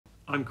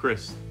I'm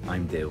Chris.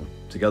 I'm Dale.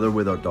 Together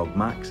with our dog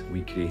Max, we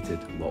created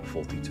Lot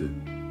 42.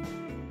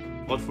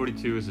 Lot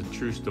 42 is a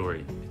true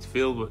story. It's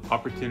filled with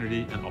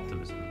opportunity and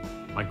optimism.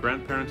 My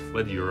grandparents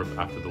fled Europe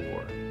after the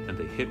war, and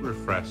they hit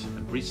refresh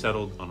and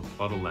resettled on a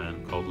plot of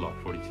land called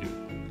Lot 42.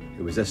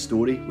 It was this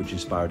story which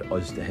inspired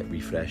us to hit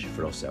refresh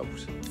for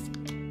ourselves.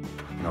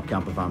 In our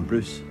camper van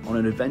Bruce, on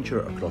an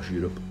adventure across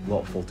Europe,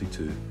 Lot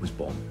 42 was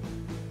born.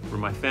 For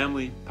my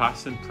family,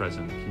 past and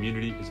present,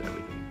 community is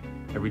everything.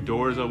 Every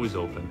door is always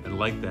open, and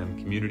like them,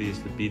 community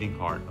is the beating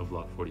heart of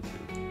Lot 42.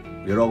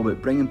 We are all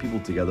about bringing people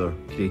together,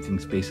 creating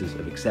spaces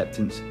of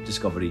acceptance,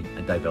 discovery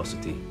and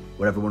diversity,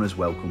 where everyone is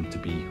welcome to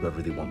be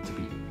whoever they want to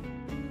be.